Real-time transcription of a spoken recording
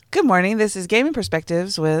Good morning. This is Gaming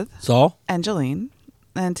Perspectives with Saul? Angeline.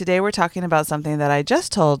 And today we're talking about something that I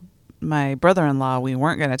just told my brother-in-law we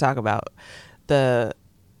weren't going to talk about. The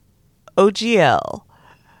OGL,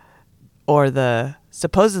 or the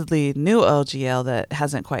supposedly new OGL that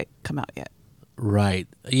hasn't quite come out yet. Right.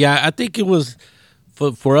 Yeah, I think it was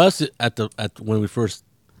for us when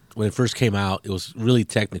it first came out, it was really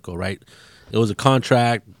technical, right? It was a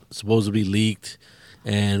contract supposedly leaked,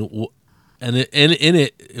 and in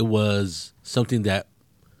it was something that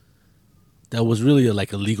was really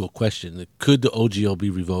like a legal question. Could the OGL be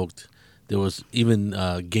revoked? There was even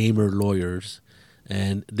gamer lawyers,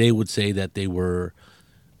 and they would say that they were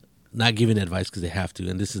not giving advice because they have to,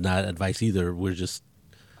 and this is not advice either. We're just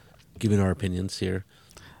giving our opinions here.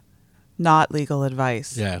 Not legal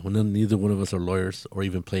advice. Yeah, neither one of us are lawyers or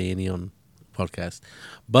even play any on podcast,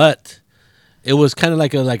 but it was kind of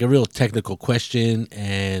like a real technical question,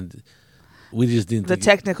 and we just didn't. The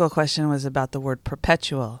technical question was about the word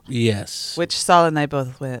perpetual. Yes, which Saul and I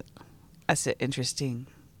both went, that's an interesting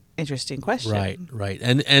question. Right,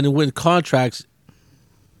 and when contracts,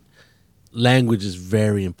 language is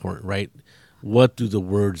very important, right? What do the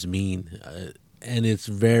words mean? And it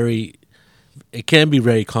can be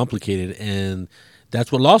very complicated, and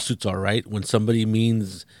that's what lawsuits are, right? When somebody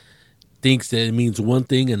thinks that it means one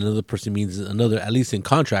thing and another person means another. At least in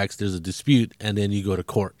contracts, there's a dispute, and then you go to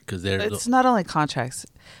court because it's not only contracts.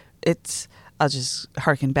 I'll just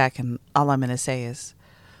harken back, and all I'm going to say is,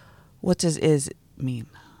 what does "is" mean?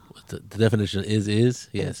 The definition is yes.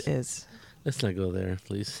 Is. Let's not go there,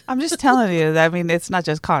 please. I'm just telling you that. I mean, it's not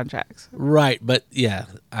just contracts. Right, but yeah,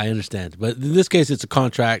 I understand. But in this case, it's a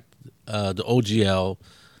contract. The OGL,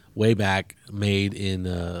 way back, made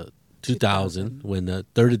in 2000 when the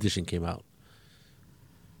third edition came out.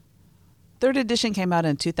 Third edition came out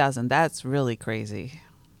in 2000. That's really crazy.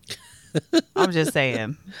 I'm just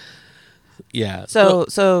saying. Yeah.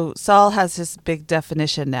 So Saul has his big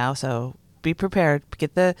definition now. So be prepared.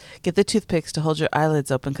 Get the toothpicks to hold your eyelids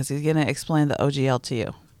open because he's gonna explain the OGL to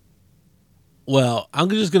you. Well, I'm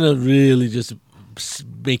just gonna really just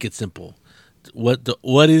make it simple. What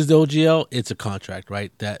is the OGL? It's a contract,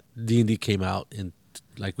 right? That D&D came out in,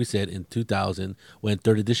 like we said, in 2000 when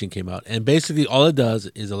third edition came out, and basically all it does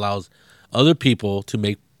is allows other people to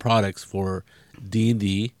make products for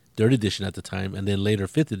D&D third edition at the time, and then later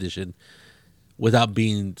fifth edition, without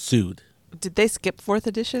being sued. Did they skip fourth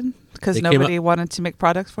edition because nobody wanted to make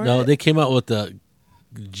products for it? No, they came out with the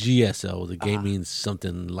GSL. The game means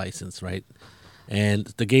something license, right? And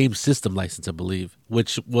the game system license, I believe,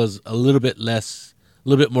 which was a little bit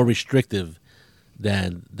more restrictive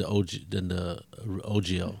than the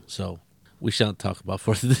OGL. So we shan't talk about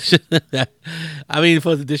fourth edition. I mean,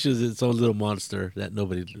 fourth edition is its own little monster that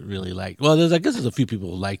nobody really liked. Well, I guess there's a few people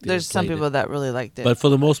who liked it. There's some people that really liked it, but for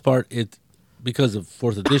the most part, because of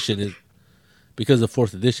fourth edition is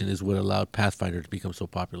what allowed Pathfinder to become so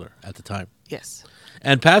popular at the time. Yes,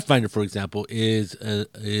 and Pathfinder, for example, is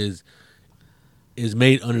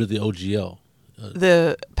made under the OGL.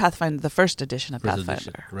 The Pathfinder, the first edition of Pathfinder.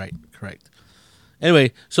 Edition. Right, correct.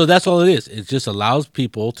 Anyway, so that's all it is. It just allows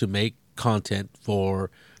people to make content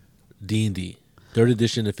for D&D, third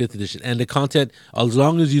edition and fifth edition. And the content, as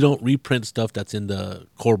long as you don't reprint stuff that's in the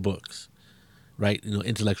core books, right?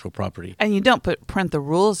 Intellectual property. And you don't print the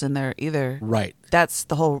rules in there either. Right. That's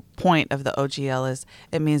the whole point of the OGL is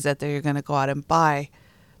it means that you're going to go out and buy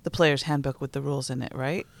the player's handbook with the rules in it,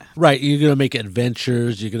 right? Right. You're going to make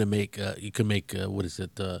adventures. You're going to make,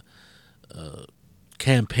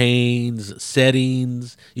 campaigns,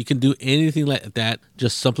 settings. You can do anything like that,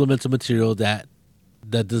 just supplemental material that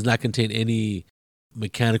does not contain any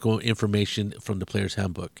mechanical information from the player's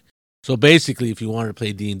handbook. So basically, if you wanted to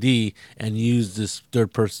play D&D and use this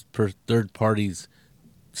third party's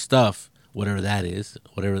stuff, whatever that is,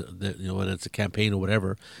 whether it's a campaign or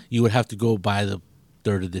whatever, you would have to go buy the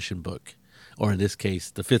third edition book, or in this case,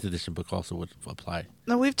 the fifth edition book also would apply.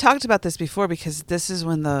 Now, we've talked about this before because this is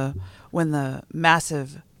when the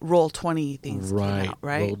massive Roll20 things came out,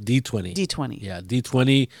 right? Roll D20. D20. Yeah,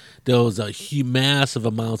 D20. There was a massive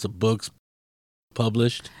amounts of books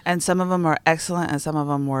published, and some of them are excellent, and some of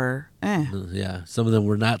them were Yeah, some of them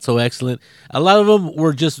were not so excellent. A lot of them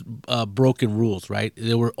were just broken rules, right?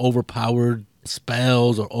 They were overpowered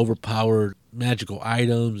spells or overpowered magical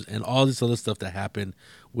items and all this other stuff that happened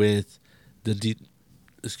with the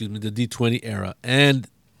D20 era, and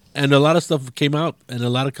a lot of stuff came out, and a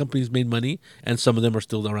lot of companies made money, and some of them are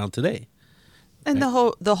still around today. And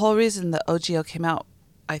right? the whole reason the OGL came out,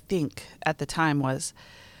 I think, at the time was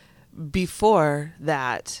before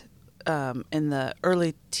that, in the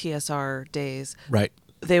early TSR days, right?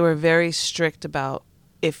 They were very strict about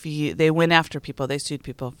if they went after people, they sued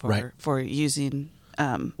people Right. for using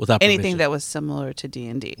Without anything permission. that was similar to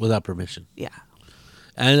D&D. Without permission. Yeah.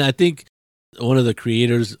 And I think one of the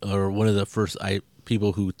creators or one of the first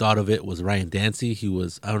people who thought of it was Ryan Dancy. He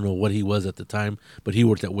was, I don't know what he was at the time, but he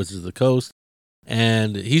worked at Wizards of the Coast.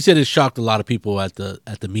 And he said it shocked a lot of people at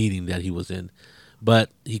the meeting that he was in.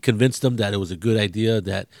 But he convinced them that it was a good idea,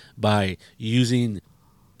 that by using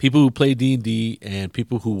people who play D&D and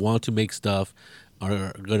people who want to make stuff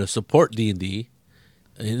are going to support D&D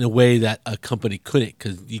in a way that a company couldn't,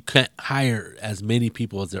 because you can't hire as many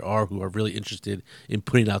people as there are who are really interested in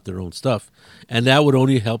putting out their own stuff. And that would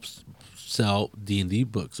only help sell D&D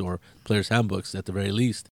books or players' handbooks at the very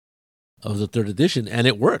least of the third edition. And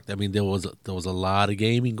it worked. I mean, there was a lot of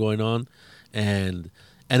gaming going on, and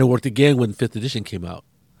it worked again when 5th edition came out.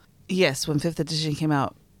 Yes, when 5th edition came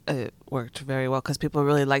out, it worked very well because people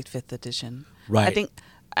really liked 5th edition. Right.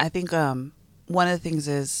 I think one of the things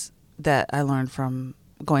is that I learned from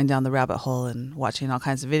going down the rabbit hole and watching all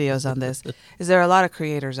kinds of videos on this is there are a lot of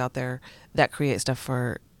creators out there that create stuff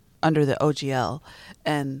for under the OGL,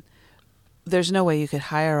 and there's no way you could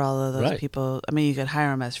hire all of those Right. people. I mean, you could hire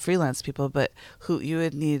them as freelance people, but you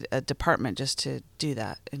would need a department just to do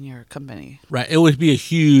that in your company. Right. It would be a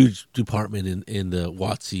huge department in the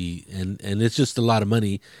WotC, and it's just a lot of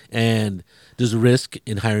money, and there's a risk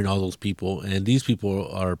in hiring all those people. And these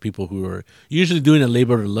people are people who are usually doing a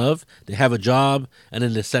labor of love. They have a job, and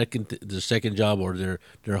then their second job or their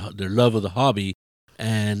love of the hobby,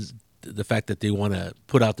 and the fact that they want to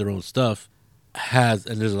put out their own stuff and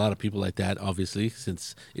there's a lot of people like that, obviously,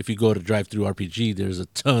 since if you go to Drive Through RPG, there's a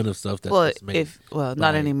ton of stuff that's made.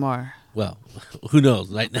 Not anymore. Well, who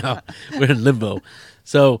knows? Right now, we're in limbo.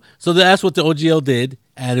 So that's what the OGL did,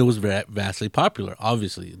 and it was vastly popular.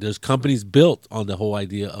 Obviously, there's companies built on the whole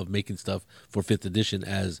idea of making stuff for 5th edition,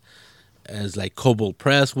 as like Cobalt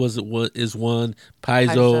Press is one,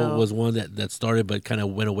 Paizo was one that started but kind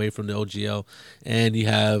of went away from the OGL, and you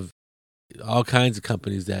have all kinds of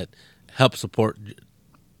companies that help support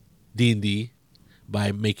D&D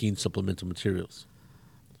by making supplemental materials.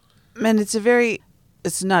 And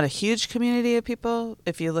it's not a huge community of people.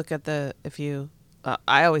 If you look at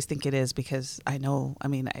I always think it is because I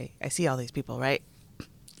see all these people, right?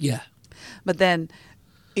 Yeah. But then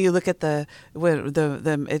you look at it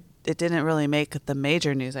didn't really make the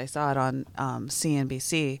major news. I saw it on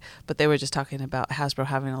CNBC, but they were just talking about Hasbro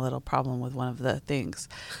having a little problem with one of the things.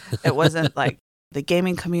 It wasn't like the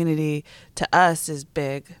gaming community to us is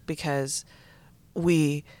big because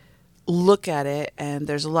we look at it and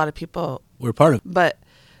there's a lot of people. We're part of it. But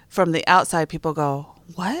from the outside, people go,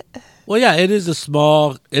 what? Well, yeah, it is a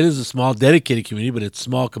small dedicated community, but it's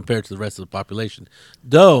small compared to the rest of the population.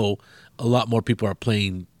 Though a lot more people are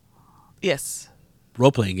playing Yes.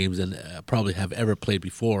 role-playing games than probably have ever played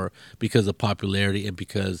before because of popularity and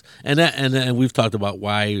because and we've talked about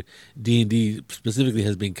why D&D specifically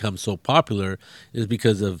has become so popular is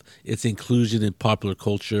because of its inclusion in popular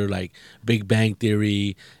culture, like Big Bang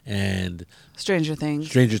Theory and Stranger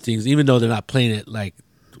Things, even though they're not playing it like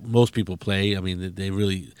most people play. I mean, they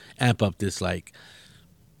really amp up this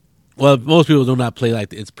most people do not play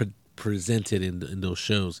like it's presented in those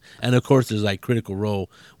shows. And of course there's like Critical Role,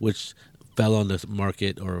 which fell on the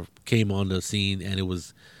market or came on the scene, and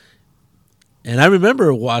I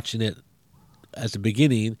remember watching it at the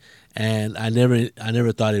beginning, and I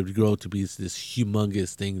never thought it would grow to be this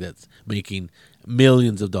humongous thing that's making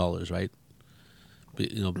millions of dollars, right?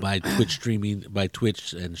 By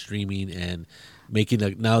Twitch and streaming and making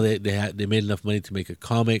now they made enough money to make a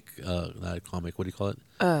comic, not a comic, what do you call it?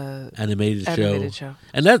 Animated show.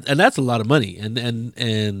 And that's a lot of money, and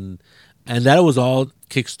that was all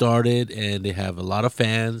kickstarted, and they have a lot of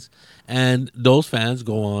fans, and those fans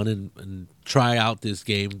go on and try out this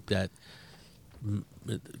game that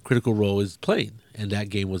Critical Role is playing, and that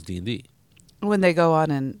game was D&D. When they go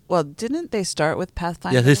on didn't they start with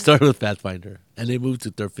Pathfinder? Yeah, they started with Pathfinder, and they moved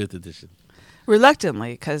to their 5th edition.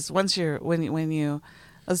 Reluctantly, because once the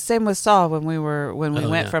same with Saul when we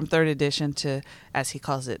went from 3rd edition to, as he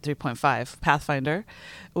calls it, 3.5 Pathfinder,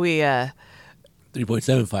 we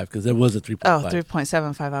 3.75 because there was a 3.5. Oh,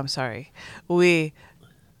 3.75. I'm sorry.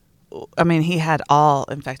 He has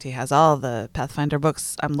all the Pathfinder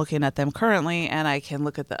books. I'm looking at them currently, and I can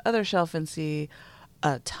look at the other shelf and see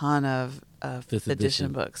a ton of 5th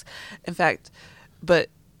edition books. In fact, but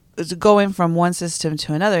going from one system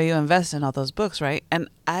to another, you invest in all those books, right? And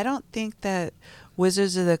I don't think that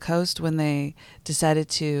Wizards of the Coast, when they decided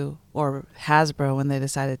to, or Hasbro, when they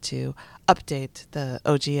decided to update the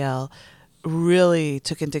OGL, really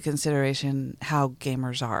took into consideration how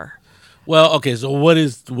gamers are. Well, okay. So what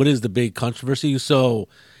is the big controversy? So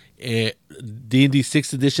D&D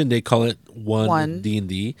 6th edition, they call it One.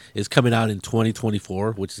 D&D, is coming out in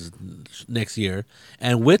 2024, which is next year.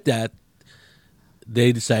 And with that,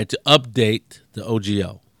 they decided to update the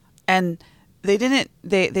OGL. And they didn't.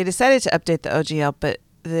 They decided to update the OGL, but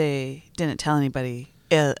they didn't tell anybody.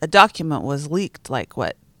 A document was leaked, like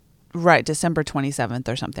what, right, December 27th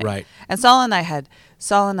or something. Right. And Saul and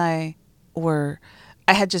I were.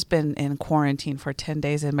 I had just been in quarantine for 10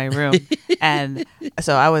 days in my room, and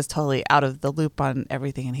so I was totally out of the loop on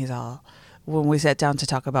everything. And he's all, when we sat down to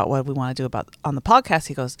talk about what we want to do about on the podcast,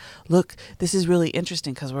 he goes, "Look, this is really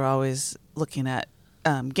interesting because we're always looking at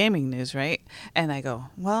gaming news, right?" And I go,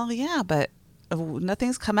 "Well, yeah, but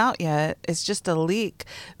nothing's come out yet. It's just a leak.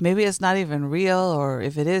 Maybe it's not even real, or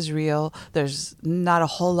if it is real, there's not a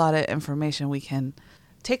whole lot of information we can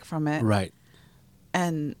take from it." Right.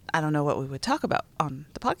 And I don't know what we would talk about on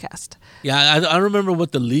the podcast. Yeah, I remember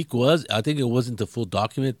what the leak was. I think it wasn't the full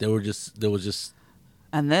document. There was just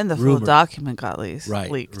And then the full Rumor. document got leaked.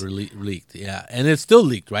 leaked. Yeah, and it's still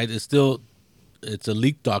leaked, right? It's a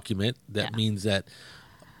leaked document. That Yeah. means that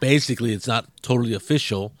basically it's not totally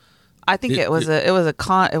official. I think it was the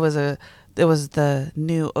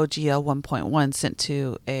new OGL 1.1 sent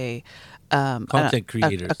to a Content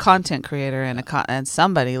creators. a content creator, and and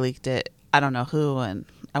somebody leaked it. I don't know who, and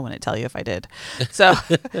I wouldn't tell you if I did. So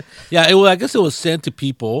Yeah, I guess it was sent to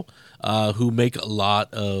people who make a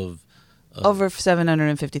lot of. over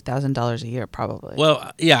 $750,000 a year, probably.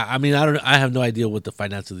 Well, yeah, I mean, I have no idea what the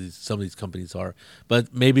finances of some of these companies are,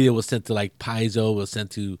 but maybe it was sent to like Paizo, it was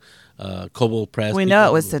sent to Kobold Press. we know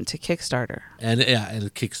it was sent to Kickstarter. and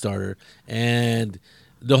Kickstarter, and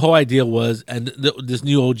the whole idea was, and this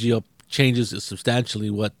new OGL changes substantially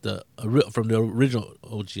from the original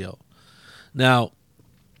OGL. Now,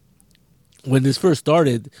 when this first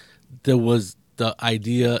started, there was the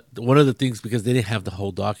idea, one of the things, because they didn't have the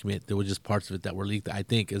whole document, there were just parts of it that were leaked. I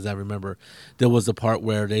think, as I remember, there was a part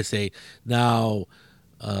where they say now,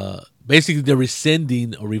 basically they're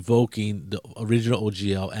rescinding or revoking the original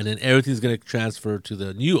OGL, and then everything's going to transfer to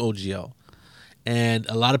the new OGL. And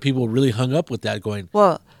a lot of people really hung up with that, going,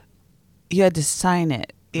 Well, you had to sign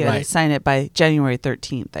it. You had Right. to sign it by January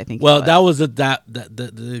 13th, I think. well, it that was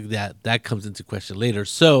that comes into question later.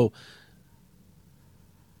 So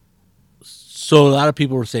a lot of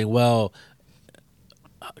people were saying, well,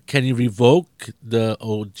 can you revoke the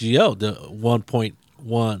OGL, the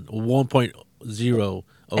 1.0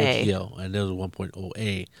 OGL, and there was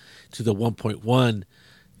 1.0A to the 1.1,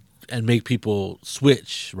 and make people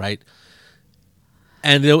switch, right?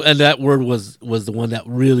 And that word was the one that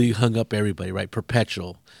really hung up everybody, right?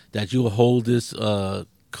 Perpetual, that you will hold this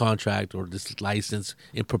contract or this license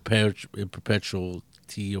in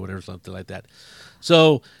perpetuality or whatever, something like that.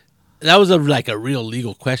 So that was a real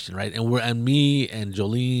legal question, right? And me and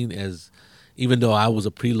Jolene, even though I was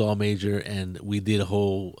a pre-law major and we did a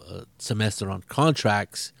whole semester on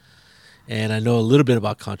contracts, and I know a little bit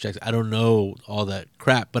about contracts. I don't know all that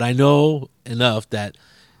crap, but I know enough that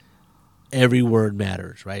every word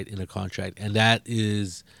matters, right, in a contract, and that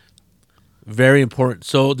is very important.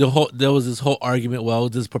 So there was this whole argument. Well,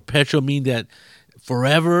 does perpetual mean that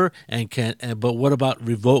forever, but what about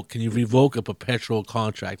revoke? Can you revoke a perpetual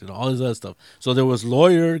contract and all this other stuff? So there was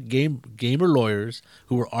gamer lawyers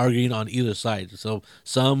who were arguing on either side. So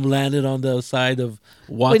some landed on the side of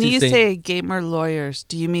watching. When you say gamer lawyers,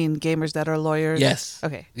 do you mean gamers that are lawyers? Yes.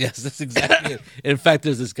 Okay. Yes, that's exactly it. In fact,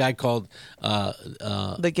 there's this guy called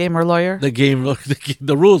The gamer lawyer?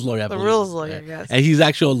 the rules lawyer. I believe. rules lawyer, yes. And he's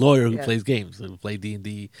actually a lawyer who Yes. plays games, who plays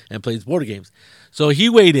D&D and plays board games. So he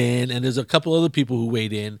weighed in, and there's a couple other people who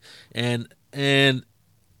weighed in, and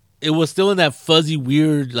it was still in that fuzzy,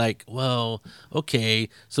 weird, like, well, okay.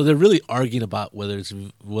 So they're really arguing about whether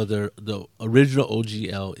the original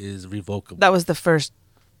OGL is revocable. That was the first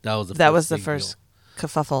That was the first big deal.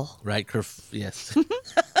 kerfuffle. Right, yes.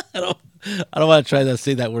 I don't want to try to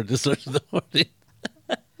say that word this early in the morning.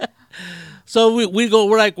 So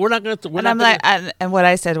we're not going to. And I'm like, and what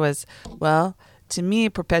I said was, well, to me,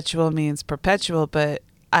 perpetual means perpetual, but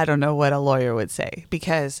I don't know what a lawyer would say,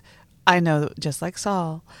 because I know, just like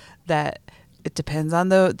Saul, that it depends on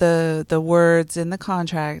the words in the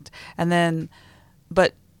contract, and then,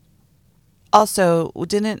 but also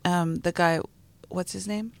didn't the guy, what's his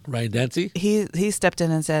name? Ryan Dancy. He stepped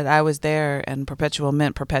in and said, I was there, and perpetual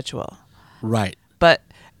meant perpetual. Right. But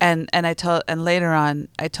and later on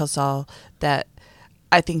I tell Saul that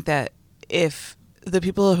I think that if the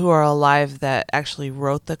people who are alive that actually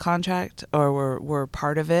wrote the contract or were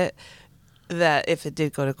part of it, that if it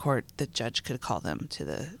did go to court, the judge could call them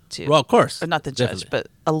to Well, of course. or not the judge, Definitely.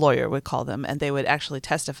 but a lawyer would call them, and they would actually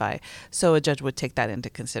testify. So a judge would take that into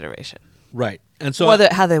consideration. Right. And so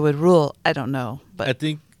How they would rule, I don't know, but I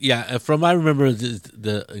think, yeah, from I remember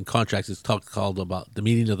in contracts, it's called about the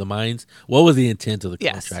meeting of the minds. What was the intent of the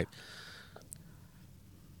Yes. contract?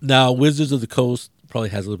 Now, Wizards of the Coast probably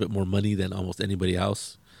has a little bit more money than almost anybody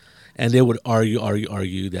else. And they would argue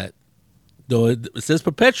that though it says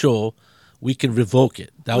perpetual, we can revoke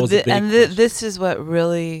it. That was a big question. this is what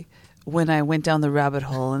really, when I went down the rabbit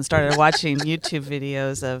hole and started watching YouTube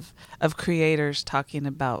videos of creators talking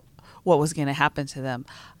about what was going to happen to them,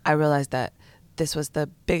 I realized that this was the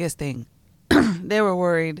biggest thing. They were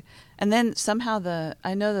worried, and then somehow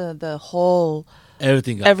the whole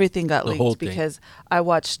Everything got the whole leaked thing. because I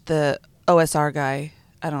watched the OSR guy.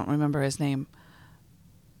 I don't remember his name.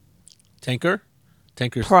 Tanker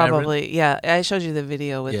Probably, yeah. I showed you the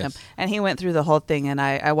video with Yes. him, and he went through the whole thing, and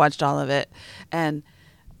I watched all of it, and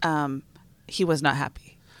he was not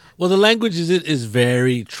happy. Well, the language is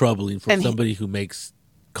very troubling for And somebody who makes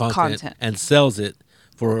content Content. and sells it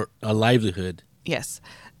for a livelihood. Yes.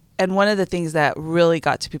 And one of the things that really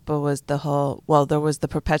got to people was there was the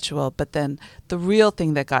perpetual, but then the real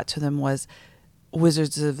thing that got to them was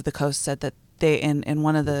Wizards of the Coast said that they, in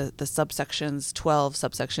one of the subsections, 12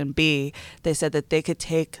 subsection B, they said that they could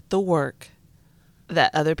take the work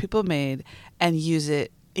that other people made and use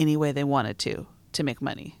it any way they wanted to make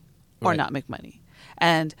money or Right. not make money.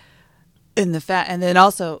 And and then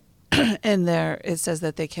also in there it says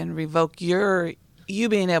that they can revoke you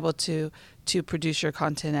being able to produce your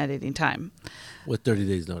content at any time With 30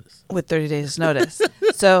 days notice. with 30 days notice.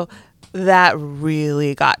 So that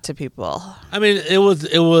really got to people. I mean, it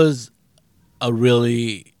was a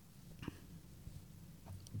really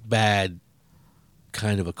bad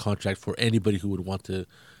kind of a contract for anybody who would want to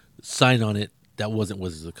sign on it that wasn't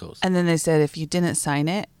Wizards of the Coast. And then they said if you didn't sign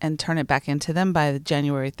it and turn it back into them by the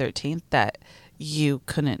January 13th, that you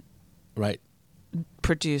couldn't Right.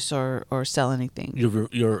 produce or sell anything.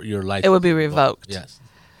 Your life. It would be revoked. Yes.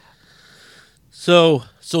 So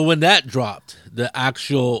when that dropped, the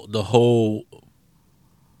whole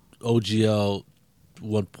OGL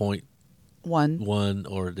 1.1, One.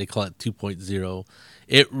 or they call it 2.0,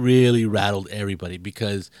 it really rattled everybody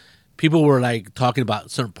because people were like talking about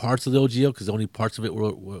certain parts of the OGL because only parts of it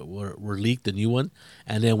were leaked, the new one,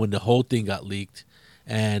 and then when the whole thing got leaked,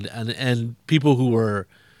 and people who were,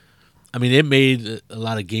 I mean, it made a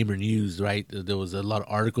lot of gamer news, right? There was a lot of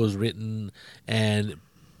articles written, and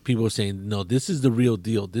people were saying, "No, this is the real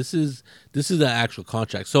deal. This is the actual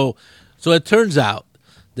contract." So it turns out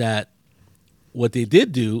that what they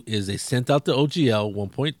did do is they sent out the OGL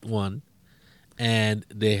 1.1, and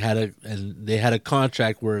they had a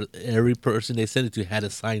contract where every person they sent it to had to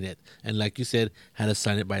sign it, and like you said, had to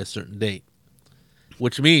sign it by a certain date,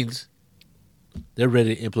 which means they're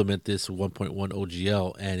ready to implement this 1.1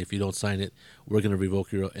 OGL, and if you don't sign it, we're going to revoke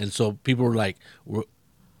your. And so people were like,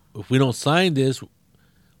 if we don't sign this,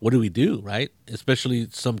 what do we do, right? Especially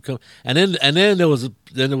and then there was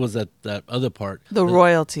that other part, The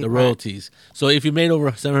royalty the part. royalties. So if you made over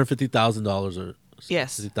 $750,000 or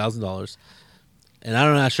Yes. $50,000, and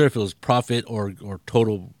I'm not sure if it was profit or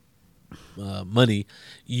total money,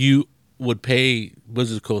 you would pay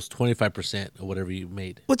Wizards of the Coast 25% of whatever you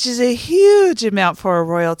made. Which is a huge amount for a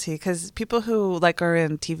royalty because people who are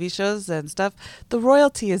in TV shows and stuff, the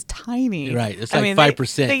royalty is tiny. Right, it's like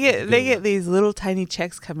 5%. They get these little tiny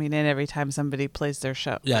checks coming in every time somebody plays their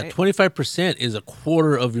show. Yeah, right? 25% is a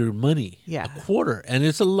quarter of your money. Yeah. A quarter. And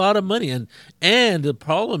it's a lot of money. And the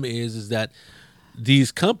problem is that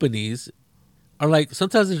these companies are like,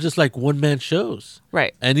 sometimes they're just like one-man shows.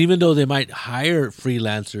 Right. And even though they might hire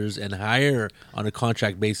freelancers and hire on a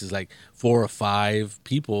contract basis like 4 or 5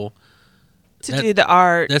 people, To do the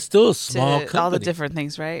art, that's still a small to company. all the different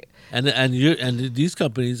things, right? And these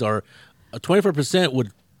companies are 25%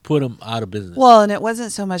 would put them out of business. Well, and it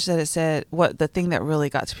wasn't so much that it said the thing that really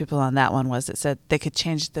got to people on that one was it said they could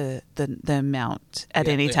change the amount at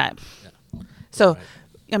any time. Yeah. So, Right.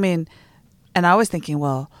 I mean, and I was thinking,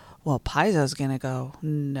 well, Paizo's going to go,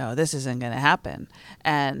 no, this isn't going to happen.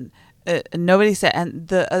 And nobody said, and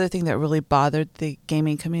the other thing that really bothered the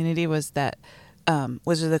gaming community was that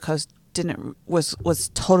Wizards of the Coast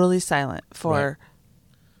was totally silent for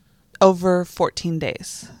over 14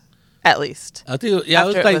 days, at least. I think, it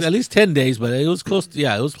was After like at least 10 days, but it was close.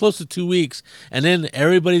 It was close to 2 weeks, and then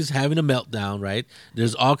everybody's having a meltdown. Right?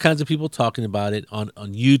 There's all kinds of people talking about it on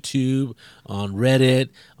YouTube, on Reddit,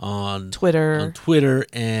 on Twitter,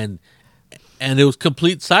 and it was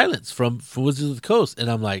complete silence from Wizards of the Coast. And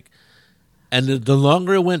I'm like, and the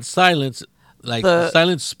longer it went silence, like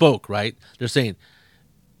silence spoke, right? They're saying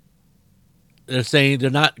they're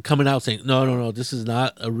not coming out saying no, this is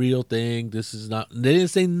not a real thing. This is not. They didn't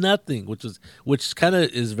say nothing, which kind of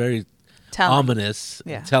is very ominous,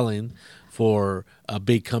 and telling for a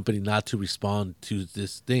big company not to respond to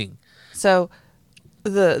this thing. So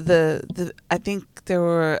the I think there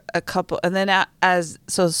were a couple, and then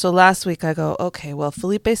so last week I go, okay, well,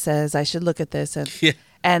 Felipe says I should look at this,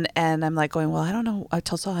 and I'm like going, well, I don't know. I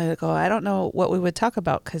told Saul, I go, I don't know what we would talk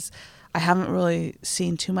about because I haven't really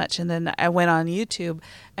seen too much. And then I went on YouTube,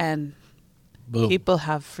 and boom, people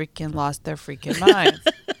have freaking lost their freaking minds.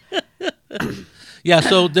 Yeah,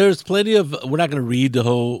 so there's plenty of. We're not going to read the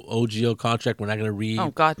whole OGL contract. We're not going to read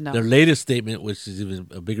their latest statement, which is even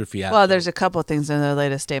a bigger fiasco. Well, there's a couple of things in their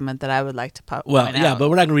latest statement that I would like to point out. But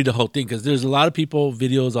we're not going to read the whole thing because there's a lot of people,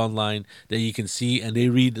 videos online that you can see, and they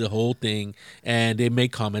read the whole thing and they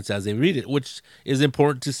make comments as they read it, which is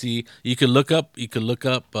important to see. You can look up.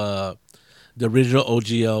 The original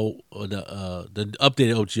OGL, or the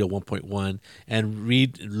updated OGL 1.1, and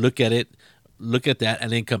look at it. Look at that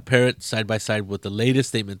and then compare it side by side with the latest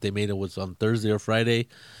statement they made. It was on Thursday or Friday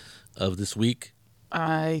of this week.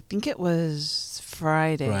 I think it was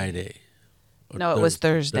Friday. No, it was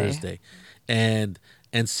Thursday. And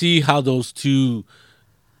see how the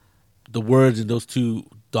words in those two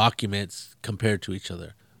documents compare to each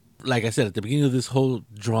other. Like I said, at the beginning of this whole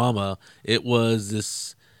drama, it was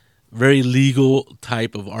this very legal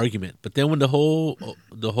type of argument. But then when the whole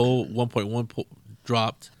 1.1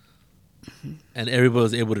 dropped, and everybody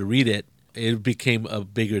was able to read it, it became a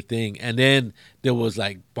bigger thing. And then there was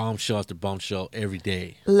like bombshell after bombshell every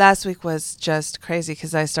day. Last week was just crazy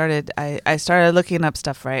because I started looking up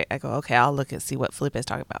stuff, right? I go, okay, I'll look and see what Felipe is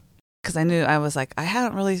talking about. Because I was like, I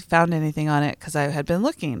haven't really found anything on it because I had been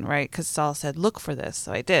looking, right? Because Saul said, look for this.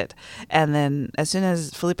 So I did. And then as soon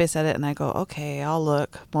as Felipe said it, and I go, okay, I'll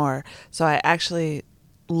look more. So I actually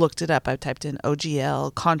looked it up. I typed in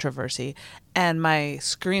OGL controversy, and my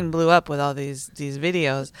screen blew up with all these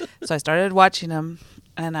videos. So I started watching them,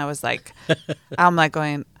 and I was like, I'm like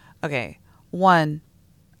going, okay, one,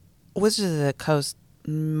 Wizards of the Coast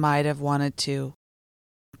might have wanted to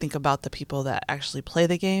think about the people that actually play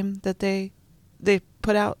the game that they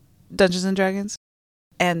put out, Dungeons and Dragons.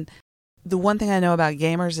 And the one thing I know about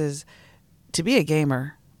gamers is to be a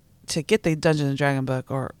gamer, to get the Dungeons and Dragon book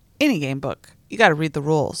or any game book, you got to read the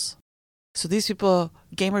rules. So these people,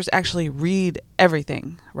 gamers, actually read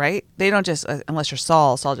everything, right? They don't just, unless you're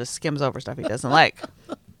Saul just skims over stuff he doesn't like.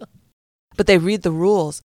 But they read the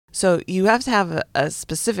rules. So you have to have a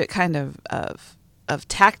specific kind of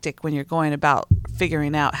tactic when you're going about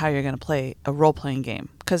figuring out how you're going to play a role-playing game.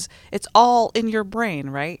 Because it's all in your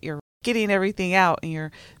brain, right? You're getting everything out and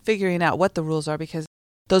you're figuring out what the rules are because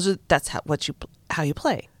that's how you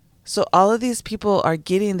play. So all of these people are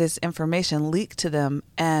getting this information leaked to them,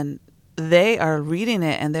 and they are reading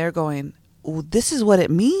it, and they're going, oh, this is what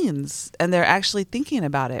it means. And they're actually thinking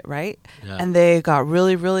about it, right? Yeah. And they got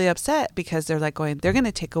really, really upset because they're like going, they're going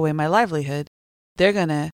to take away my livelihood.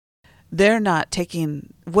 They're not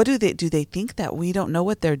taking, what do they think that we don't know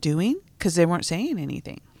what they're doing? Because they weren't saying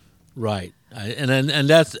anything. Right. And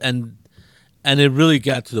it really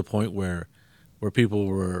got to the point where people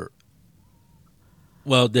were,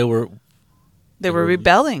 well, they were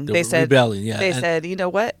rebelling. They said, rebelling, yeah. They said, you know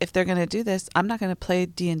what? If they're going to do this, I'm not going to play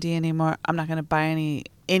D&D anymore. I'm not going to buy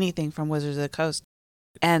anything from Wizards of the Coast.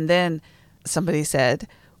 And then somebody said,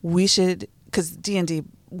 we should, because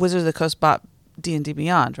Wizards of the Coast bought D&D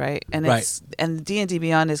Beyond, right? And and D&D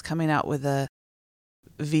Beyond is coming out with a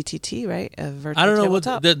VTT, right? A virtual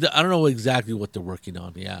tabletop. I don't know exactly what they're working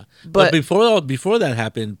on. Yeah, but before that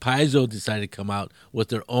happened, Paizo decided to come out with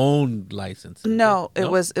their own license. No,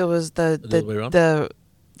 it was the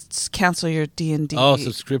cancel your D&D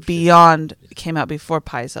subscription Beyond came out before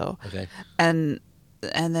Paizo. Okay, and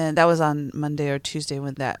then that was on Monday or Tuesday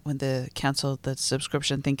when the canceled the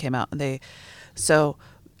subscription thing came out,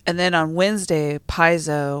 and then on Wednesday,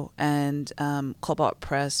 Paizo and Cobalt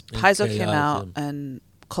Press. Paizo came out, and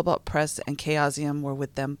Cobalt Press and Chaosium were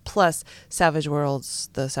with them. Plus Savage Worlds,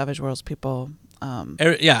 the Savage Worlds people. A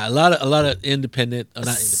lot of independent,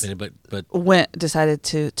 not independent, but decided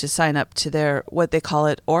to sign up to their, what they call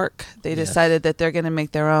it, ORC. They decided that they're going to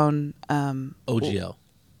make their own OGL.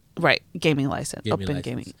 Right, gaming license, open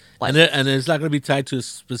gaming license. And it's not going to be tied to a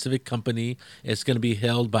specific company. It's going to be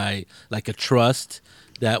held by like a trust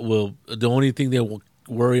that will, the only thing they will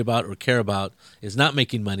worry about or care about is not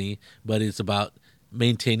making money, but it's about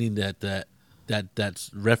maintaining that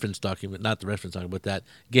reference document, not the reference document, but that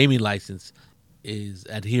gaming license is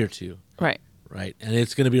adhered to. Right. right? And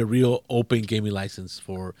it's going to be a real open gaming license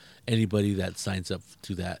for anybody that signs up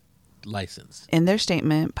to that license. In their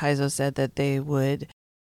statement, Paizo said that they knew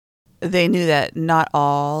that not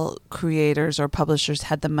all creators or publishers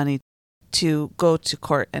had the money to go to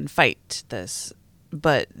court and fight this,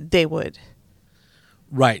 but they would.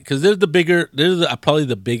 Right, because probably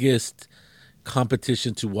the biggest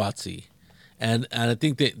competition to WotC. And I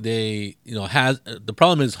think that they the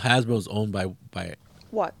problem is Hasbro is owned by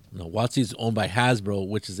What? No, WotC is owned by Hasbro,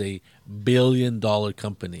 which is a $1 billion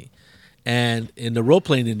company. And in the role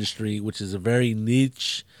playing industry, which is a very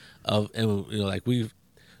niche us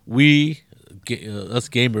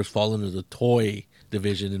gamers fall under the toy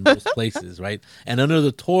division in most places, right? And under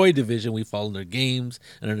the toy division, we fall under games,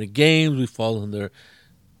 and under games, we fall under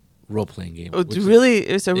role playing games.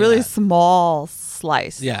 It's a really small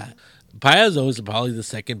slice. Yeah, Paizo is probably the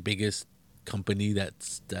second biggest company that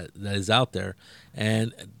is out there,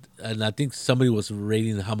 and I think somebody was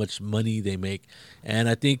rating how much money they make, and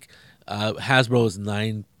I think Hasbro is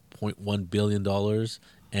 $9.1 billion,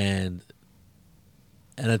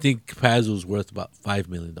 and I think Paizo is worth about $5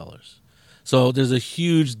 million. So there's a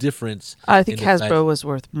huge difference. I think Hasbro was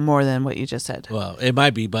worth more than what you just said. Well, it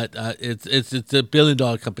might be, but it's a $1 billion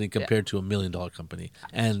company compared to $1 million company,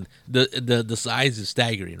 and the size is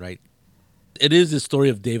staggering, right? It is the story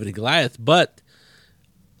of David and Goliath, but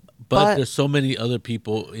there's so many other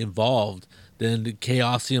people involved. Then the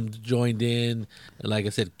Chaosium joined in, and like I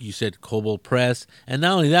said, you said Kobold Press, and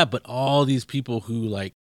not only that, but all these people who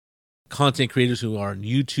like content creators who are on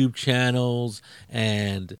YouTube channels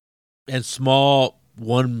and small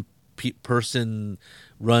person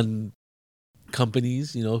run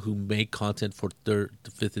companies, who make content for third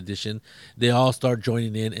to fifth edition. They all start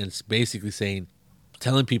joining in and it's basically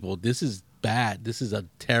telling people this is bad. This is a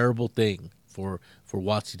terrible thing for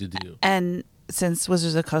WotC to do. And since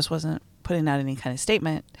Wizards of the Coast wasn't putting out any kind of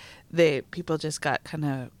statement, people just got kind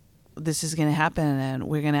of, this is going to happen and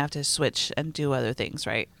we're going to have to switch and do other things,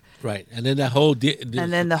 right? Right, and then that whole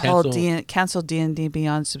canceled D&D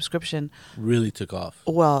Beyond subscription really took off.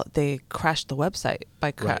 Well, they crashed the website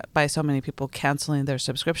by so many people canceling their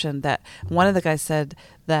subscription that one of the guys said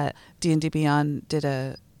that D&D Beyond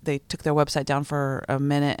they took their website down for a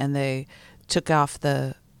minute and they took off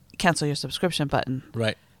the cancel your subscription button.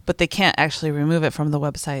 Right. But they can't actually remove it from the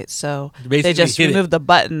website, so basically they just removed the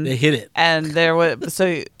button. They hit it, and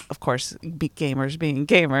of course, gamers being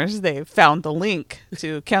gamers, they found the link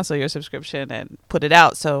to cancel your subscription and put it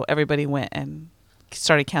out. So everybody went and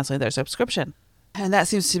started canceling their subscription, and that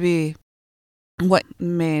seems to be what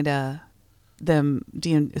made them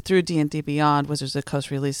through D&D Beyond. Wizards of the Coast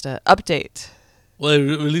released an update. Well, they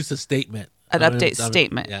released a statement. An update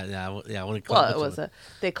statement. Yeah. I want to call it.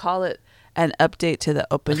 They call it an update to the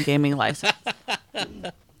open gaming license.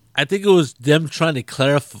 I think it was them trying to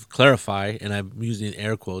clarify, and I'm using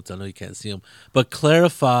air quotes. I know you can't see them, but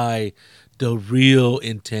clarify the real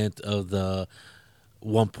intent of the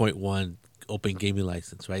 1.1 open gaming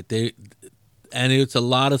license, right? And it's a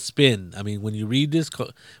lot of spin. I mean, when you read this,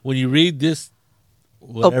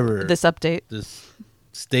 whatever this update, this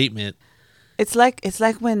statement. It's like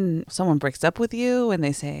when someone breaks up with you and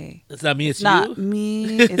they say, "It's not me, it's not you."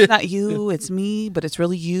 Me, it's not you, it's me, but it's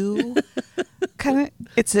really you. Kind of,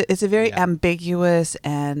 it's a very ambiguous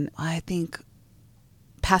and I think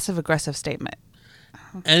passive aggressive statement.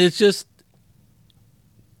 And it's just,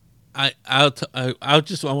 I want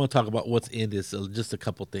to talk about what's in this. Just a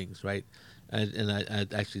couple things, right? And I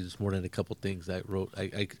actually just more than a couple things I wrote.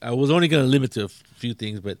 I was only going to limit to a few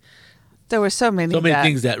things, but. There were so many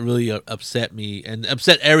things that really upset me and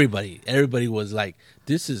upset everybody. Everybody was like,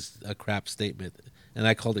 "This is a crap statement," and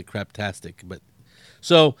I called it craptastic. But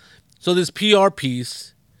so this PR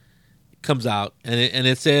piece comes out and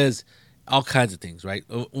it says all kinds of things, right?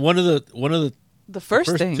 One of the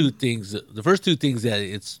first two things that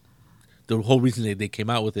it's the whole reason they came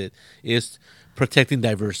out with it is protecting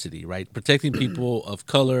diversity, right? Protecting people of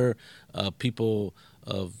color, people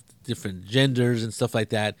of different genders and stuff like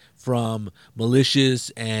that from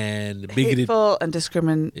malicious and bigoted, hateful and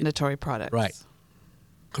discriminatory products. Right.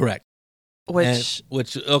 Correct. Which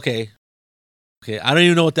okay. I don't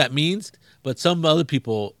even know what that means, but some other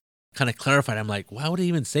people kind of clarified. I'm like, why would I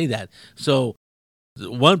even say that? So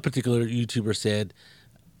one particular YouTuber said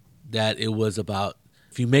that it was about,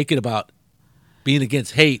 if you make it about being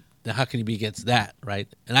against hate, then how can you be against that, right?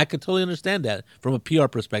 And I could totally understand that from a PR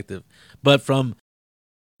perspective, but from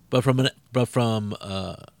the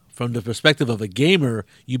perspective of a gamer,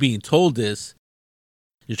 you being told this,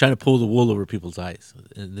 you're trying to pull the wool over people's eyes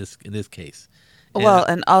in this case.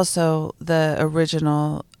 And also the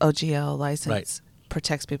original OGL license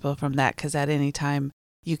protects people from that because at any time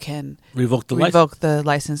you can revoke the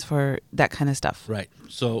license for that kind of stuff. Right.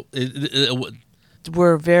 So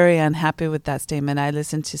we're very unhappy with that statement. I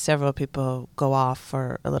listened to several people go off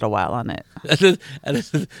for a little while on it. The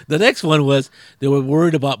next one was they were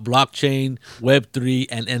worried about blockchain, Web3,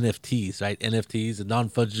 and NFTs, right? NFTs, the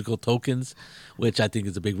non-fungible tokens, which I think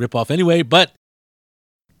is a big ripoff anyway,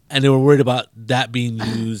 and they were worried about that being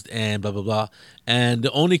used and blah, blah, blah. And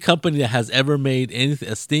the only company that has ever made anything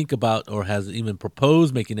a stink about or has even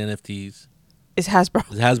proposed making NFTs is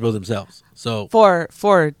Hasbro. Is Hasbro themselves. So for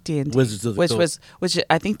D&D, Wizards of the Coast. which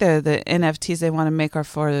I think the NFTs they want to make are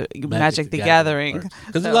for Magic the Gathering.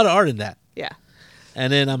 Because there's a lot of art in that. Yeah.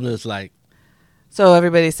 And then I'm just like, so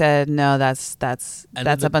everybody said no. That's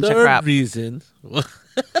a bunch of crap. The reason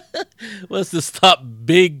was to stop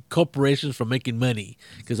big corporations from making money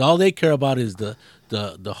because all they care about is the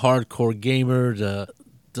hardcore gamer,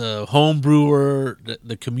 the home brewer,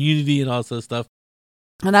 the community, and all that stuff.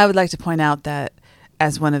 And I would like to point out that,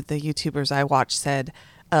 as one of the YouTubers I watched said,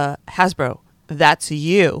 Hasbro, that's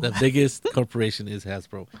you. The biggest corporation is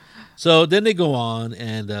Hasbro. So then they go on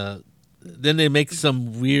and then they make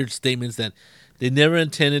some weird statements that they never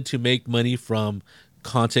intended to make money from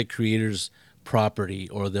content creators' property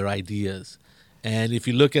or their ideas. And if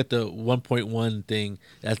you look at the 1.1 thing,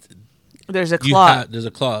 there's a clause. There's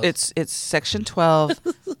a clause. It's section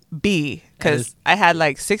 12B because I had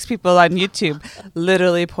like 6 people on YouTube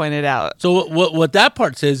literally pointed out. So what that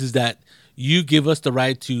part says is that you give us the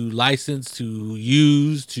right to license, to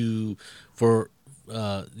use, for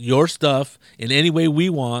your stuff in any way we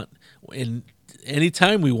want, in any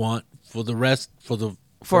time we want,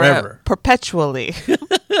 forever, perpetually.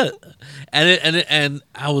 and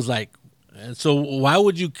I was like, so why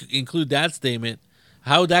would you include that statement?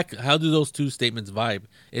 How do those two statements vibe?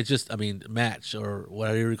 It's just, match or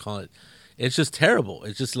whatever you call it. It's just terrible.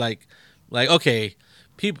 It's just like okay,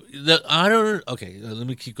 people. Okay, let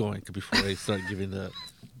me keep going before I start giving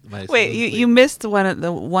my. Wait, you missed one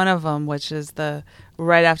of them, which is the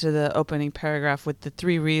right after the opening paragraph with the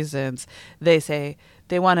 3 reasons. They say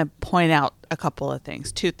they want to point out a couple of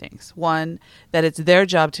things, 2 things. One, that it's their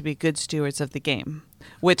job to be good stewards of the game,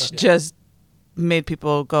 which just made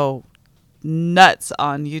people go nuts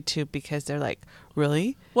on YouTube because they're like,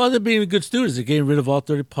 really? Well, they're being good stewards. They're getting rid of all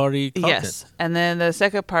third-party content. Yes. And then the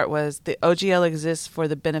second part was the OGL exists for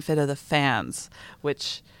the benefit of the fans,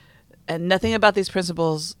 and nothing about these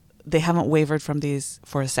principles, they haven't wavered from these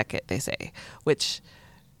for a second, they say, which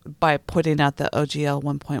by putting out the OGL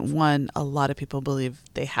 1.1, a lot of people believe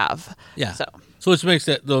they have. Yeah. So which makes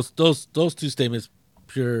that those 2 statements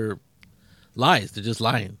pure lies. They're just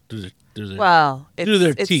lying through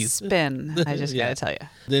their teeth. Spin. I just gotta tell you,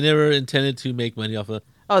 they never intended to make money off of.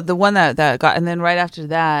 Oh, the one that got, and then right after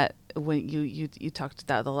that, when you talked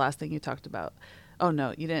about the last thing you talked about. Oh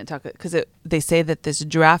no, you didn't talk because they say that this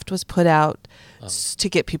draft was put out to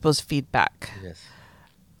get people's feedback. Yes.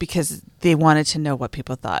 Because they wanted to know what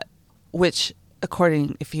people thought, which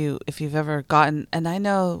according if you've ever gotten, and I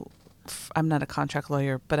know I'm not a contract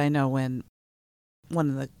lawyer, but I know when one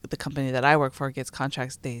of the company that I work for gets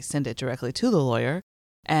contracts, they send it directly to the lawyer,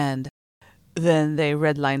 and then they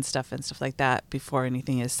redline stuff and stuff like that before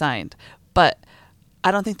anything is signed. But I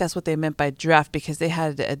don't think that's what they meant by draft because they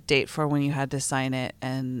had a date for when you had to sign it,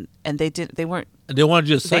 and they weren't. They wanted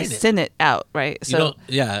you to sign it. They sent it out, right? So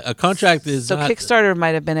a contract is. So not, Kickstarter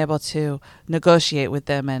might have been able to negotiate with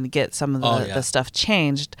them and get some of the stuff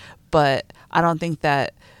changed, but I don't think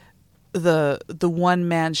that the one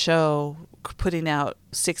man show putting out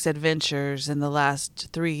 6 adventures in the last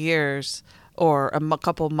 3 years or a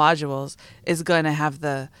couple modules is going to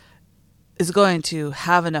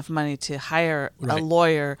have enough money to hire a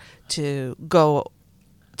lawyer to go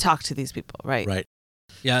talk to these people, right? Right.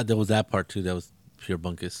 Yeah, there was that part too. That was pure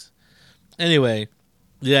bunkus. Anyway,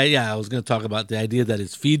 I was going to talk about the idea that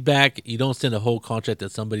it's feedback. You don't send a whole contract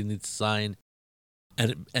that somebody needs to sign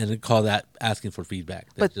and call that asking for feedback.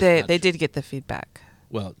 But they did get the feedback.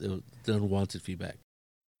 Well, it was the unwanted feedback.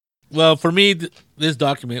 Well, for me, this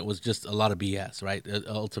document was just a lot of BS, right?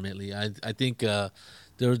 Ultimately, I think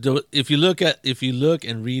if you look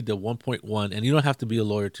and read the 1.1, and you don't have to be a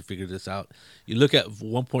lawyer to figure this out. You look at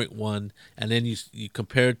 1.1, and then you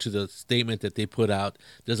compare it to the statement that they put out.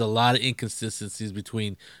 There's a lot of inconsistencies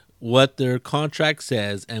between what their contract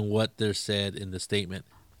says and what they're said in the statement.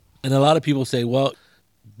 And a lot of people say, well,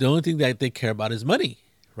 the only thing that they care about is money,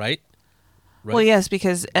 right? Well, yes,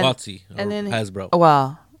 because WotC or Hasbro.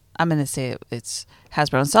 Well, I'm going to say it's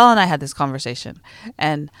Hasbro. And Saul and I had this conversation,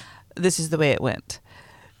 and this is the way it went.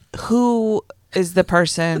 Who is the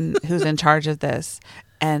person who's in charge of this,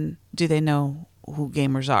 and do they know who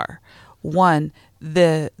gamers are. One,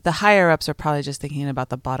 the higher ups are probably just thinking about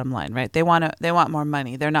the bottom line, right? They want more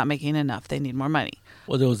money. They're not making enough. They need more money.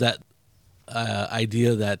 Well, there was that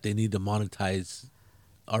idea that they need to monetize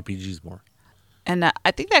RPGs more. And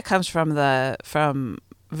I think that comes from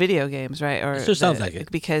video games, right? Or It sure sounds like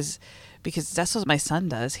it. Because that's what my son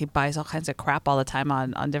does. He buys all kinds of crap all the time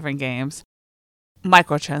on different games.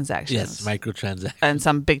 Microtransactions. Yes, microtransactions. And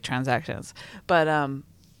some big transactions. But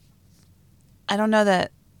I don't know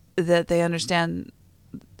that they understand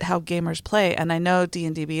how gamers play. And I know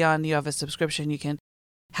D&D Beyond, you have a subscription. You can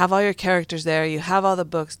have all your characters there. You have all the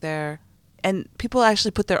books there. And people actually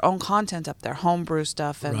put their own content up there, homebrew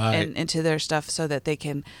stuff and into their stuff so that they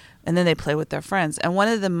can, and then they play with their friends. And one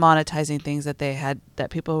of the monetizing things that they had that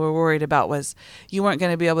people were worried about was you weren't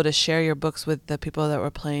going to be able to share your books with the people that were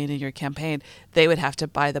playing in your campaign. They would have to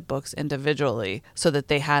buy the books individually so that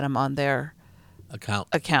they had them on their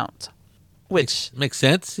account. Which makes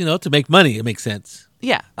sense, to make money. It makes sense.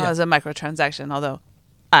 Yeah. As a microtransaction, although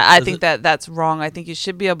I think that's wrong. I think you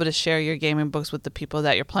should be able to share your gaming books with the people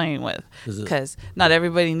that you're playing with, because not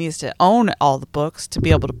everybody needs to own all the books to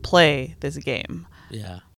be able to play this game.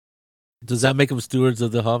 Yeah. Does that make them stewards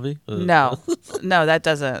of the hobby? No, that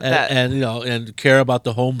doesn't. And care about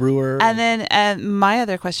the home brewer. And my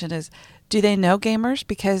other question is, do they know gamers?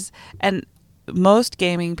 Because most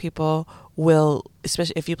gaming people will,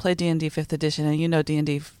 especially if you play D&D 5th edition and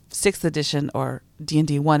D&D 6th edition or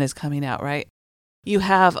D&D 1 is coming out, right? You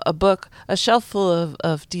have a shelf full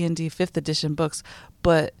of D&D 5th edition books,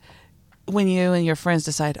 but when you and your friends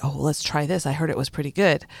decide, let's try this, I heard it was pretty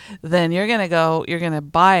good, then you're going to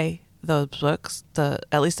buy those books,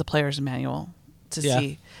 at least the player's manual, to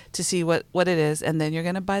see what it is, and then you're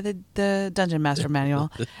going to buy the Dungeon Master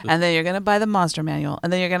manual, and then you're going to buy the Monster manual,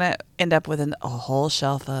 and then you're going to end up with a whole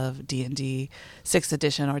shelf of D&D 6th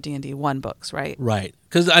edition or D&D 1 books, right? Right.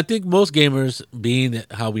 Because I think most gamers, being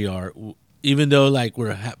how we are, even though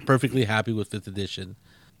we're perfectly happy with 5th edition,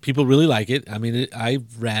 people really like it. I mean, I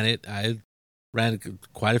ran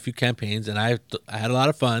quite a few campaigns, and I had a lot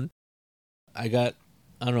of fun. I got,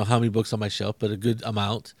 I don't know how many books on my shelf, but a good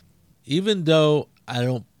amount. Even though I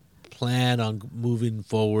don't plan on moving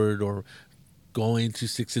forward or going to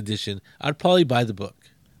 6th edition, I'd probably buy the book.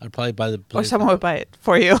 I'd probably buy the... Or someone would buy it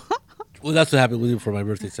for you. Well, that's what happened with you for my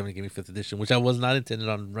birthday. Somebody gave me 5th edition, which I was not intended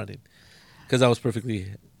on running, because I was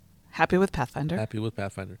perfectly... Happy with Pathfinder.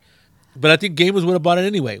 But I think gamers would have bought it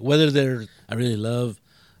anyway. I really love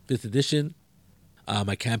 5th edition.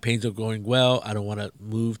 My campaigns are going well. I don't want to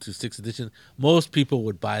move to 6th edition. Most people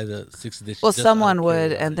would buy the 6th edition. Well, someone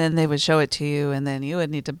would, and then they would show it to you, and then you would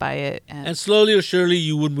need to buy it. And slowly or surely,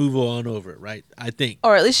 you would move on over it, right? I think.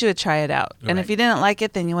 Or at least you would try it out. Right. And if you didn't like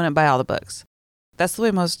it, then you wouldn't buy all the books. That's the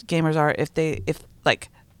way most gamers are.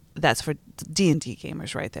 That's for D&D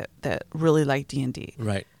gamers, right? That really like D&D.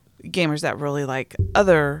 Right. Gamers that really like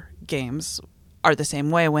other games are the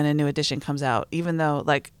same way when a new edition comes out. Even though,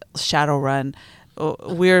 like Shadowrun,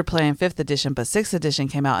 we were playing 5th edition, but 6th edition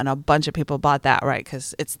came out and a bunch of people bought that, right?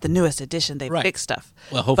 Because it's the newest edition. They fixed stuff.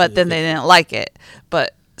 Well, but then they didn't like it.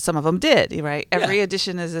 But some of them did, right? Every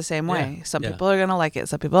edition is the same way. Yeah. Some people are going to like it.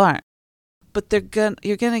 Some people aren't. But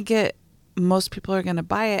most people are going to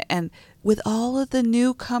buy it. And with all of the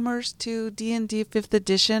newcomers to D&D 5th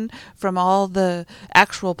edition from all the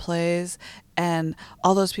actual plays and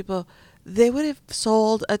all those people, they would have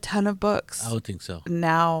sold a ton of books. I would think so.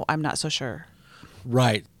 Now, I'm not so sure.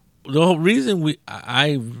 Right. The whole reason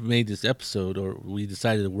I made this episode, or we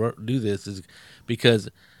decided to do this, is because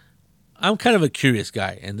I'm kind of a curious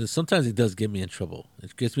guy, and sometimes it does get me in trouble.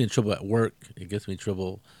 It gets me in trouble at work. It gets me in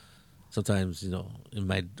trouble sometimes, in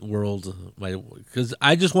my world, because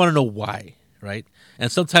I just want to know why, right?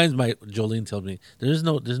 And sometimes my Jolene tells me there's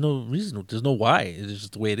no reason, there's no why. It's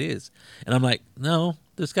just the way it is, and I'm like, no,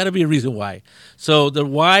 there's got to be a reason why. So the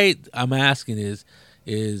why I'm asking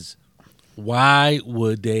is why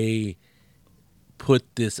would they put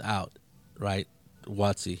this out, right,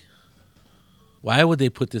 Watsy? Why would they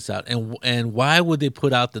put this out, and why would they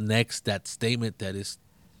put out that statement that is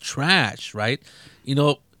trash, right?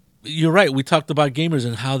 You're right. We talked about gamers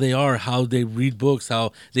and how they read books,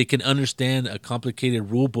 how they can understand a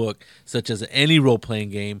complicated rule book, such as any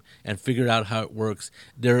role-playing game, and figure out how it works.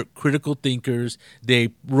 They're critical thinkers. They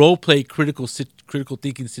role-play critical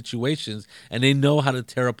thinking situations, and they know how to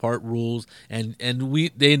tear apart rules. And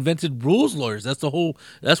they invented rules lawyers. That's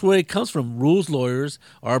where it comes from. Rules lawyers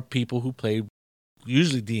are people who play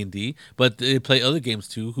usually D&D, but they play other games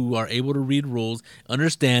too, who are able to read rules,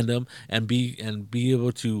 understand them, and be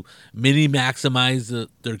able to maximize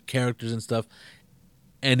their characters and stuff.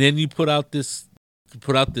 And then you put out this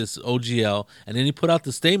put out this OGL, and then he put out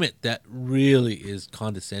the statement that really is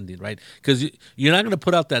condescending, right? Because you're not going to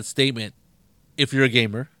put out that statement if you're a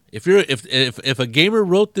gamer. If a gamer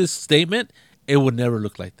wrote this statement, it would never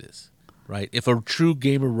look like this, right? If a true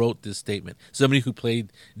gamer wrote this statement, somebody who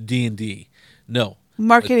played D&D, no.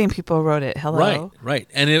 Marketing people wrote it. Hello. Right.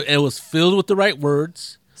 And it was filled with the right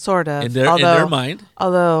words. Sort of. In their mind.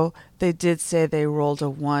 Although they did say they rolled a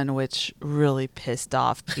 1, which really pissed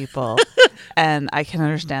off people. And I can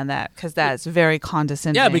understand that because that's very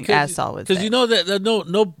condescending, as Saul would say. Because you know that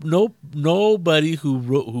nobody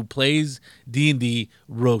who plays D&D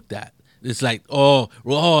wrote that. It's like, oh,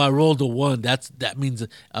 I rolled a 1. That means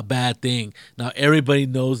a bad thing. Now everybody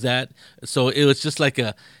knows that. So it was just like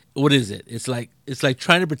what is it? It's like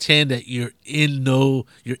trying to pretend that you're in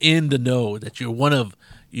the know, that you're one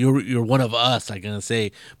of us, I'm gonna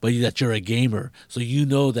say, but that you're a gamer. So you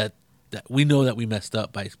know that we know that we messed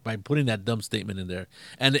up by putting that dumb statement in there,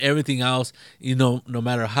 and everything else. No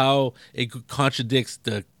matter how it contradicts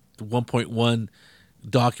the 1.1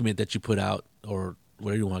 document that you put out, or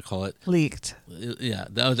whatever you want to call it, leaked. Yeah,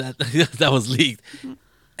 that was leaked,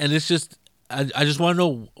 and it's just I just want to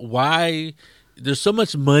know why there's so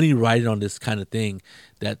much money riding on this kind of thing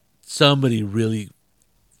that somebody really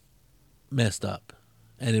messed up,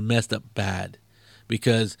 and it messed up bad.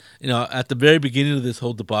 Because, at the very beginning of this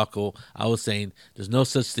whole debacle, I was saying there's no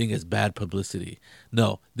such thing as bad publicity.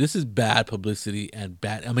 No, this is bad publicity and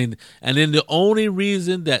bad. I mean, and then the only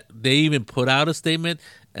reason that they even put out a statement,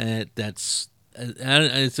 it's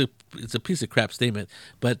a piece of crap statement,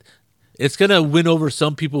 but it's going to win over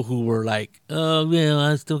some people who were like, oh, yeah,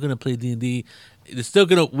 I'm still going to play D&D. It's still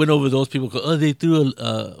going to win over those people. They threw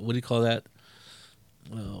what do you call that?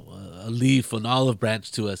 A leaf, an olive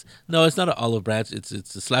branch to us. No, it's not an olive branch. It's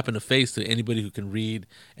a slap in the face to anybody who can read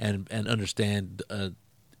and understand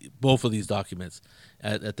both of these documents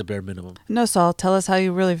at the bare minimum. No, Saul, tell us how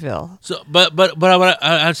you really feel. So, but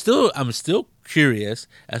I'm still curious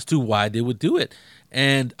as to why they would do it,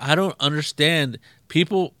 and I don't understand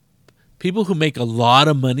people who make a lot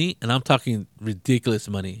of money, and I'm talking ridiculous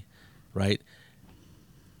money, right?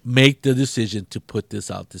 Make the decision to put this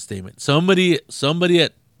out, this statement. Somebody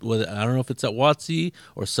at, whether I don't know if it's at WotC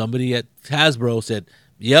or somebody at Hasbro said,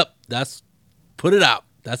 "Yep, put it out.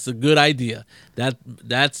 That's a good idea. That's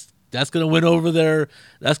gonna win over there.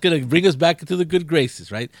 That's gonna bring us back into the good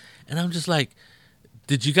graces, right?" And I'm just like,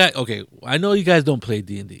 did you guys? Okay, I know you guys don't play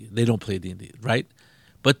D&D. They don't play D&D, right?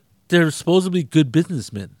 But they're supposedly good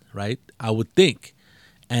businessmen, right? I would think,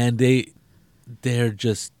 and they're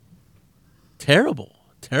just terrible.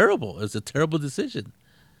 It's a terrible decision,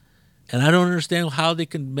 and I don't understand how they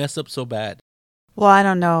can mess up so bad. Well, I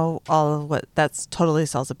don't know all of what. That's totally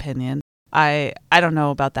Saul's opinion. I don't know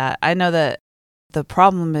about that. I know that the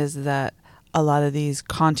problem is that a lot of these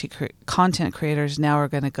content creators now are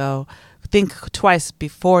going to go think twice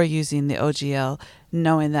before using the OGL,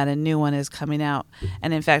 knowing that a new one is coming out.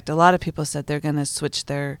 And in fact, a lot of people said they're going to switch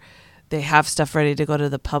they have stuff ready to go to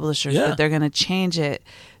the publishers, but they're going to change it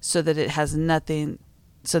so that it has nothing.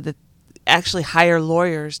 So that actually hire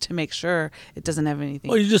lawyers to make sure it doesn't have anything.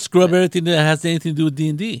 Well, you just scrub everything that has anything to do with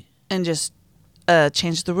D&D. And just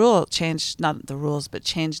change the rule. Change, not the rules, but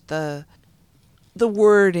change the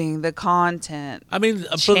wording, the content. I mean,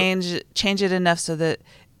 change it enough so that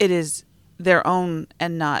it is their own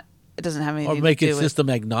and not, it doesn't have anything to do with. Or make it system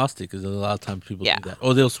agnostic, because a lot of times people do that.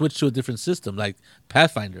 Or they'll switch to a different system, like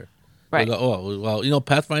Pathfinder. Right. They'll go, oh, well,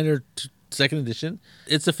 Pathfinder 2nd edition,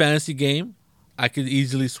 it's a fantasy game. I could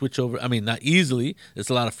easily switch over. I mean, not easily. There's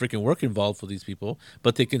a lot of freaking work involved for these people,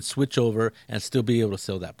 but they can switch over and still be able to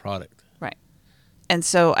sell that product. Right. And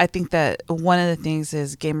so I think that one of the things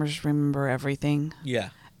is gamers remember everything. Yeah.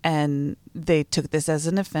 And they took this as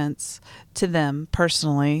an offense to them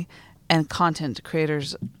personally, and content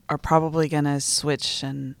creators are probably going to switch.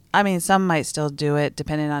 And I mean, some might still do it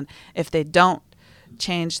depending on if they don't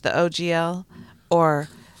change the OGL, or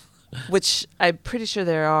which I'm pretty sure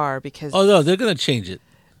there are, because no, they're going to change it.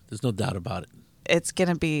 There's no doubt about it.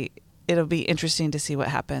 It'll be interesting to see what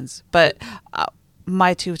happens. But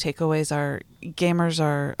my two takeaways are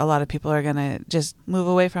a lot of people are going to just move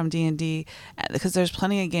away from D&D because there's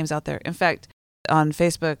plenty of games out there. In fact, on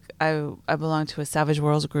Facebook, I belong to a Savage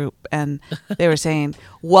Worlds group, and they were saying,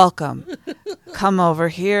 welcome, come over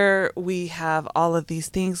here. We have all of these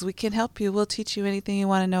things. We can help you. We'll teach you anything you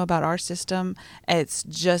want to know about our system. It's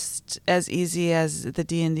just as easy as the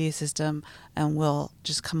D&D system, and we'll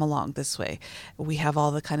just come along this way. We have all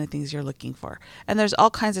the kind of things you're looking for. And there's all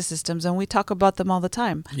kinds of systems, and we talk about them all the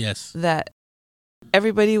time. Yes. That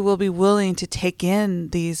everybody will be willing to take in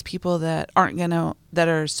these people that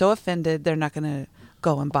are so offended they're not gonna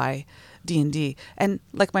go and buy D&D. And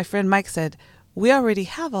like my friend Mike said, we already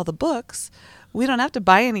have all the books. We don't have to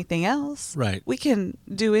buy anything else. Right. We can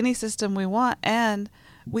do any system we want, and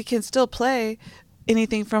we can still play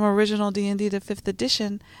anything from original D&D to 5th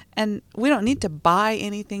edition, and we don't need to buy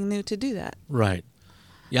anything new to do that. Right.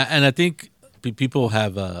 Yeah, and I think people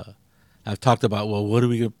have talked about, well, what are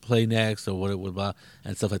we going to play next, or what blah,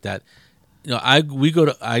 and stuff like that. You know,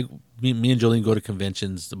 me and Jolene go to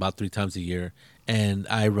conventions about 3 times a year, and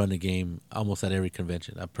I run a game almost at every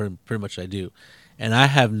convention. Pretty much I do. And I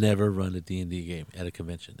have never run a D&D game at a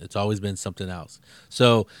convention. It's always been something else.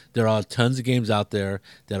 So there are tons of games out there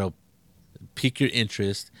that'll pique your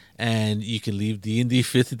interest, and you can leave D&D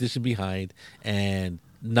 5th edition behind and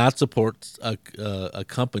not support a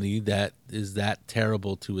company that is that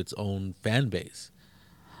terrible to its own fan base.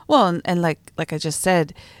 Well, and like I just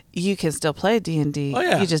said, you can still play D&D. Oh,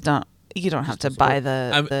 yeah. You don't have to buy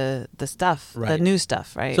the stuff, right. the new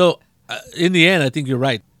stuff, right? So in the end, I think you're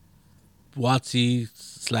right.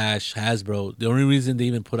 WotC/Hasbro, the only reason they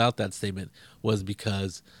even put out that statement was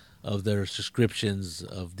because of their subscriptions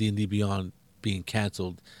of D&D Beyond being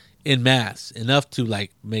canceled en masse, enough to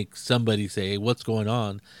like make somebody say, hey, what's going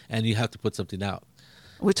on? And you have to put something out.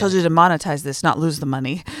 We told you to monetize this, not lose the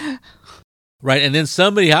money. Right, and then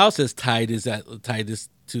somebody else has tied this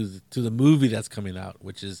to the movie that's coming out,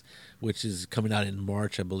 which is coming out in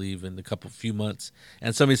March, I believe, in a few months.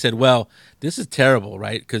 And somebody said, "Well, this is terrible,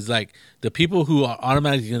 right? Because like the people who are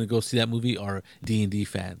automatically going to go see that movie are D&D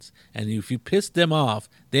fans, and if you piss them off,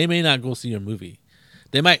 they may not go see your movie.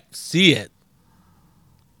 They might see it,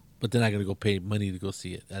 but they're not going to go pay money to go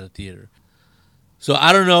see it at a theater. So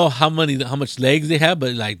I don't know how much legs they have,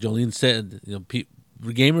 but like Jolene said, you know,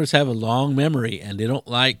 gamers have a long memory, and they don't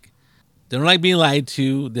like being lied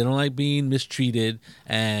to. They don't like being mistreated,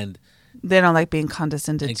 and they don't like being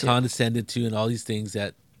condescended to, and all these things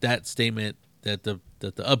that statement that the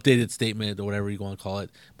updated statement or whatever you want to call it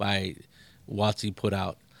by WotC put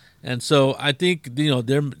out. And so I think, you know,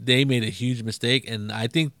 they made a huge mistake, and I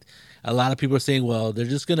think a lot of people are saying, well, they're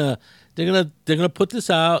gonna put this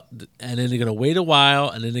out, and then they're gonna wait a while,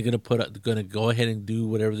 and then they're gonna go ahead and do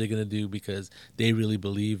whatever they're gonna do because they really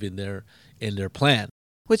believe in their plan.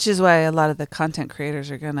 Which is why a lot of the content creators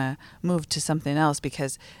are gonna move to something else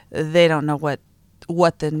because they don't know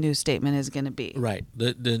what the new statement is going to be. Right.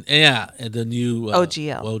 The new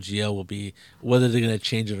OGL will be whether they're going to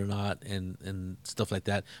change it or not, and stuff like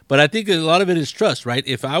that. But I think a lot of it is trust, right?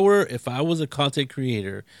 If I was a content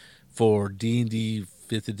creator for D&D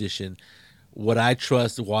 5th edition, would I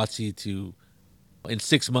trust WotC to, in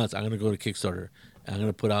 6 months, I'm going to go to Kickstarter, I'm going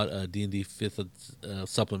to put out a D&D 5th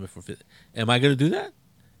supplement for 5th. Am I going to do that?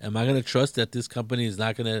 Am I going to trust that this company is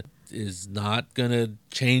not going to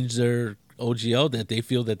change their OGL, that they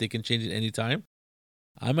feel that they can change it anytime?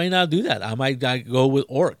 I might not do that. I might go with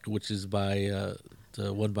Orc, which is by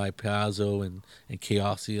the one by Paizo and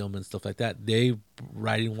Chaosium and stuff like that. They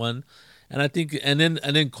writing one, and I think, and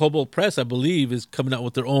then Cobalt Press, I believe, is coming out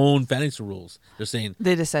with their own fantasy rules. They're saying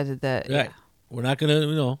they decided that we're not gonna,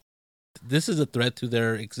 you know, this is a threat to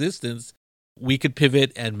their existence. We could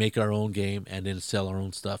pivot and make our own game and then sell our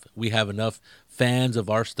own stuff. We have enough fans of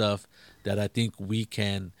our stuff that I think we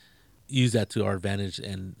can use that to our advantage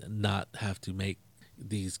and not have to make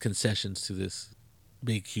these concessions to this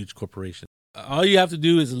big, huge corporation. All you have to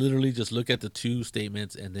do is literally just look at the two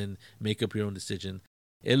statements and then make up your own decision.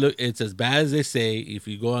 It's as bad as they say. If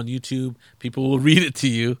you go on YouTube, people will read it to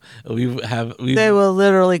you. They will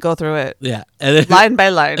literally go through it. Yeah, line by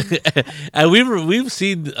line. And we've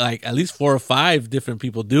seen like at least 4 or 5 different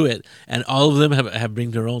people do it, and all of them have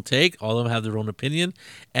bring their own take. All of them have their own opinion,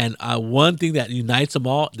 and one thing that unites them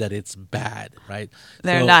all, that it's bad, right?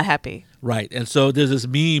 They're not happy, right? And so there's this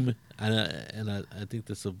meme, and I think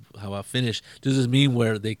this is how I'll finish. There's this meme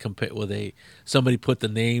where they compare, somebody put the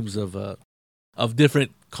names of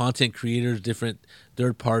different content creators, different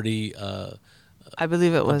third-party I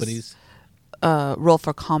believe it companies. Was Roll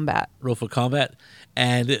for Combat. Roll for Combat.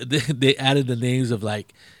 And they added the names of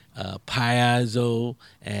like Paizo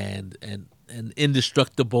and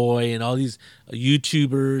Indestructible Boy and all these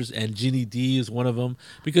YouTubers, and Ginny D is one of them,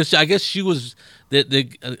 because I guess she was I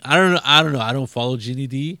don't know, I don't follow Ginny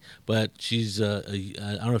D, but she's I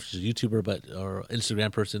don't know if she's a YouTuber or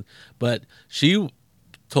Instagram person, but she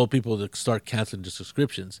told people to start canceling the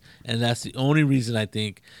subscriptions, and that's the only reason I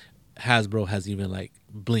think Hasbro has even like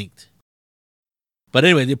blinked. But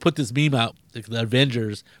anyway, they put this meme out, like the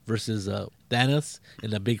Avengers versus Thanos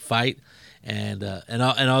in a big fight, and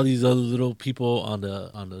all these other little people on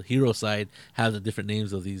the hero side have the different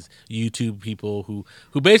names of these YouTube people who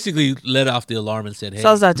basically let off the alarm and said, "Hey,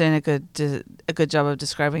 Saul's not doing a good job of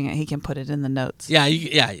describing it. He can put it in the notes.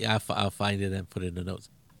 yeah, I'll find it and put it in the notes."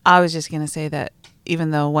 I was just going to say that even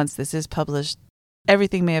though once this is published,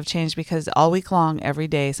 everything may have changed because all week long, every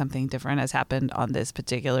day, something different has happened on this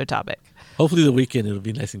particular topic. Hopefully, the weekend it'll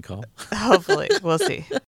be nice and calm. Hopefully. We'll see.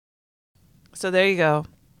 So there you go.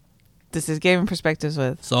 This is Gaming Perspectives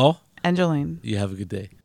with Saul, Angeline. you have a good day.